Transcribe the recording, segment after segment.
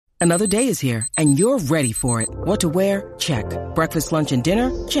Another day is here, and you're ready for it. What to wear? Check. Breakfast, lunch, and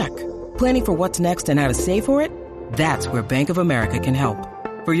dinner? Check. Planning for what's next and how to save for it? That's where Bank of America can help.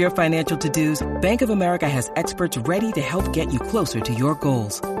 For your financial to-dos, Bank of America has experts ready to help get you closer to your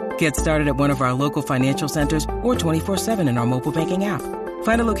goals. Get started at one of our local financial centers or 24/7 in our mobile banking app.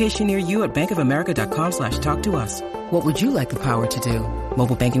 Find a location near you at bankofamerica.com/talktous. What would you like the power to do?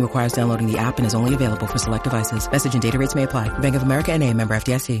 Mobile banking requires downloading the app and is only available for select devices. Message and data rates may apply. Bank of America N.A., member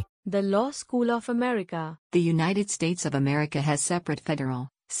FDIC. The Law School of America. The United States of America has separate federal,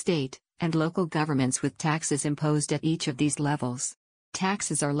 state, and local governments with taxes imposed at each of these levels.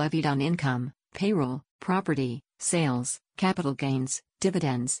 Taxes are levied on income, payroll, property, sales, capital gains,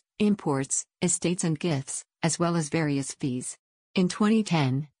 dividends, imports, estates and gifts, as well as various fees. In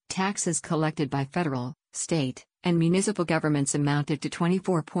 2010, taxes collected by federal, state, and municipal governments amounted to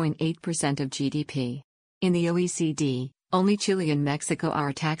 24.8% of GDP. In the OECD, only Chile and Mexico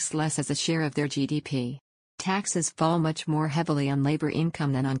are taxed less as a share of their GDP. Taxes fall much more heavily on labor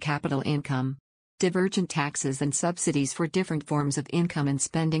income than on capital income. Divergent taxes and subsidies for different forms of income and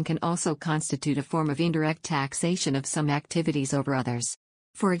spending can also constitute a form of indirect taxation of some activities over others.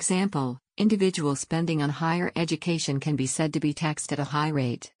 For example, individual spending on higher education can be said to be taxed at a high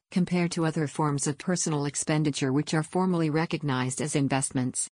rate, compared to other forms of personal expenditure which are formally recognized as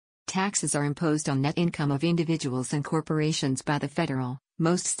investments. Taxes are imposed on net income of individuals and corporations by the federal,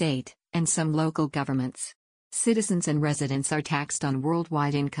 most state, and some local governments. Citizens and residents are taxed on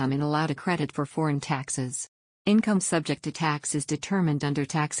worldwide income and allowed a credit for foreign taxes. Income subject to tax is determined under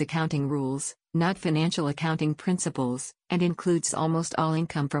tax accounting rules, not financial accounting principles, and includes almost all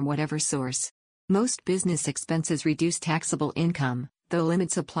income from whatever source. Most business expenses reduce taxable income, though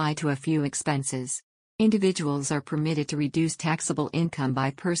limits apply to a few expenses. Individuals are permitted to reduce taxable income by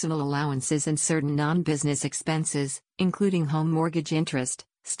personal allowances and certain non-business expenses, including home mortgage interest,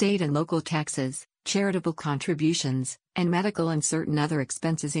 state and local taxes, charitable contributions, and medical and certain other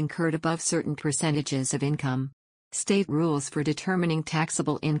expenses incurred above certain percentages of income. State rules for determining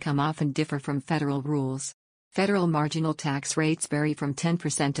taxable income often differ from federal rules. Federal marginal tax rates vary from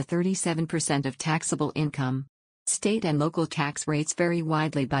 10% to 37% of taxable income. State and local tax rates vary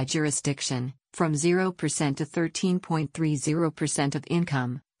widely by jurisdiction, from 0% to 13.30% of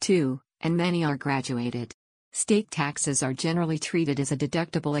income, and many are graduated. State taxes are generally treated as a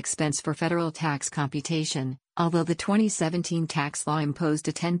deductible expense for federal tax computation, although the 2017 tax law imposed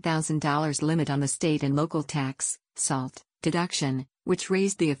a $10,000 limit on the state and local tax, SALT, deduction, which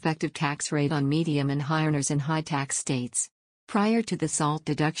raised the effective tax rate on medium and high earners in high-tax states. Prior to the SALT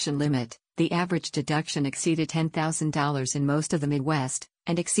deduction limit, the average deduction exceeded $10,000 in most of the Midwest,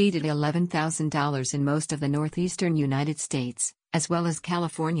 and exceeded $11,000 in most of the northeastern United States, as well as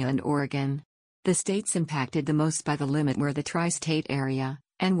California and Oregon. The states impacted the most by the limit were the tri-state area,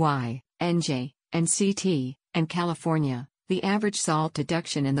 NY, NJ, and CT, and California. The average SALT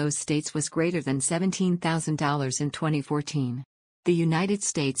deduction in those states was greater than $17,000 in 2014. The United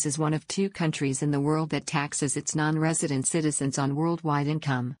States is one of two countries in the world that taxes its non-resident citizens on worldwide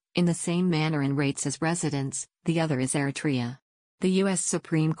income, in the same manner and rates as residents. The other is Eritrea. The U.S.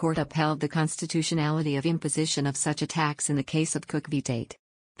 Supreme Court upheld the constitutionality of imposition of such a tax in the case of Cook v. Tate.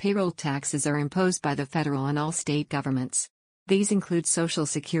 Payroll taxes are imposed by the federal and all state governments. These include Social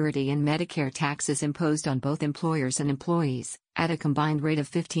Security and Medicare taxes imposed on both employers and employees, at a combined rate of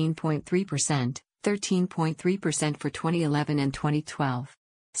 15.3%, 13.3% for 2011 and 2012.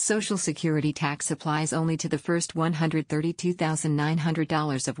 Social Security tax applies only to the first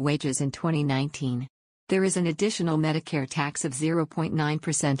 $132,900 of wages in 2019. There is an additional Medicare tax of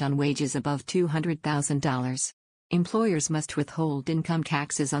 0.9% on wages above $200,000. Employers must withhold income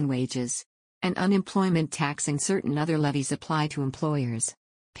taxes on wages. An unemployment tax and certain other levies apply to employers.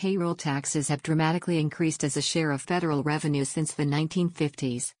 Payroll taxes have dramatically increased as a share of federal revenue since the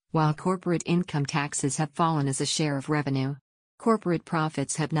 1950s, while corporate income taxes have fallen as a share of revenue. Corporate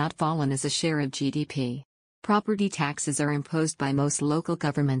profits have not fallen as a share of GDP. Property taxes are imposed by most local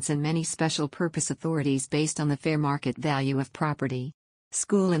governments and many special purpose authorities based on the fair market value of property.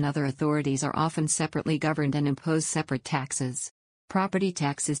 School and other authorities are often separately governed and impose separate taxes. Property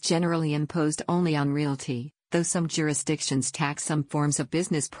tax is generally imposed only on realty, though some jurisdictions tax some forms of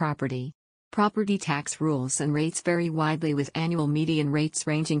business property. Property tax rules and rates vary widely, with annual median rates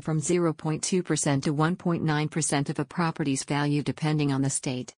ranging from 0.2% to 1.9% of a property's value depending on the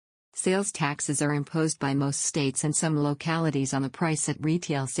state. Sales taxes are imposed by most states and some localities on the price at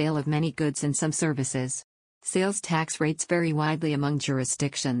retail sale of many goods and some services. Sales tax rates vary widely among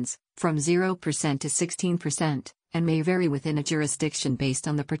jurisdictions, from 0% to 16%, and may vary within a jurisdiction based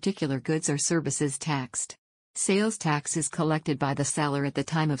on the particular goods or services taxed. Sales tax is collected by the seller at the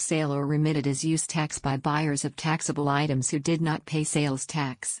time of sale or remitted as use tax by buyers of taxable items who did not pay sales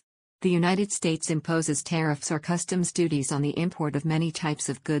tax. The United States imposes tariffs or customs duties on the import of many types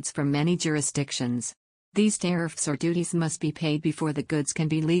of goods from many jurisdictions. These tariffs or duties must be paid before the goods can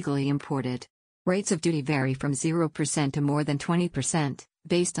be legally imported. Rates of duty vary from 0% to more than 20%,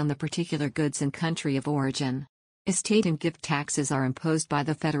 based on the particular goods and country of origin. Estate and gift taxes are imposed by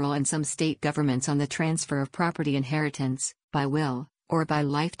the federal and some state governments on the transfer of property inheritance, by will, or by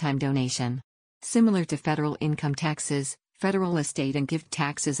lifetime donation. Similar to federal income taxes, federal estate and gift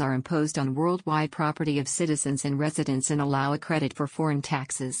taxes are imposed on worldwide property of citizens and residents and allow a credit for foreign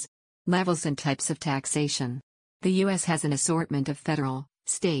taxes. Levels and types of taxation. The U.S. has an assortment of federal,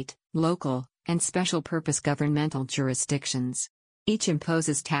 state, local, and special purpose governmental jurisdictions. Each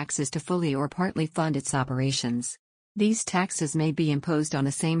imposes taxes to fully or partly fund its operations. These taxes may be imposed on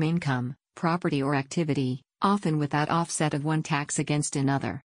the same income, property or activity, often without offset of one tax against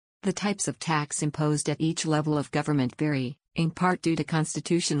another. The types of tax imposed at each level of government vary, in part due to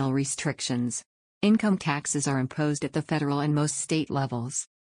constitutional restrictions. Income taxes are imposed at the federal and most state levels.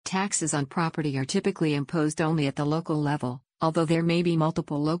 Taxes on property are typically imposed only at the local level, although there may be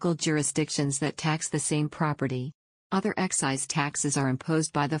multiple local jurisdictions that tax the same property. Other excise taxes are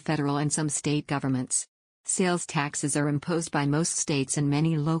imposed by the federal and some state governments. Sales taxes are imposed by most states and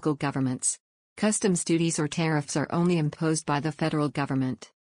many local governments. Customs duties or tariffs are only imposed by the federal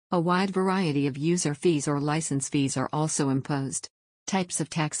government. A wide variety of user fees or license fees are also imposed. Types of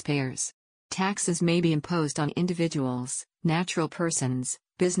taxpayers. Taxes may be imposed on individuals, natural persons,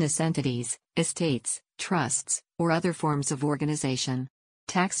 business entities, estates, trusts, or other forms of organization.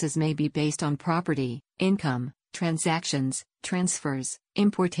 Taxes may be based on property, income, transactions, transfers,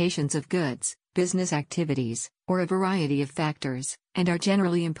 importations of goods, business activities, or a variety of factors, and are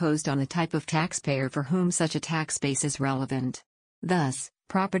generally imposed on the type of taxpayer for whom such a tax base is relevant. Thus,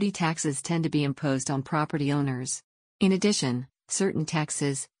 property taxes tend to be imposed on property owners. In addition, certain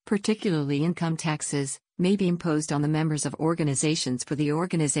taxes, particularly income taxes, may be imposed on the members of organizations for the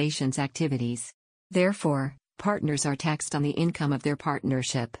organization's activities. Therefore, partners are taxed on the income of their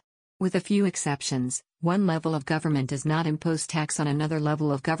partnership. With a few exceptions, one level of government does not impose tax on another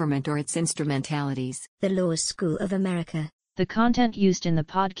level of government or its instrumentalities. The Law School of America. The content used in the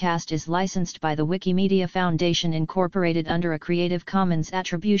podcast is licensed by the Wikimedia Foundation Incorporated under a Creative Commons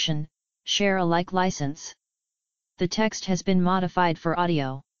Attribution, Share Alike license. The text has been modified for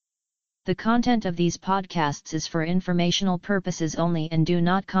audio. The content of these podcasts is for informational purposes only and do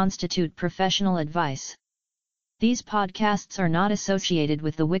not constitute professional advice. These podcasts are not associated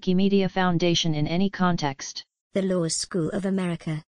with the Wikimedia Foundation in any context. The Law School of America.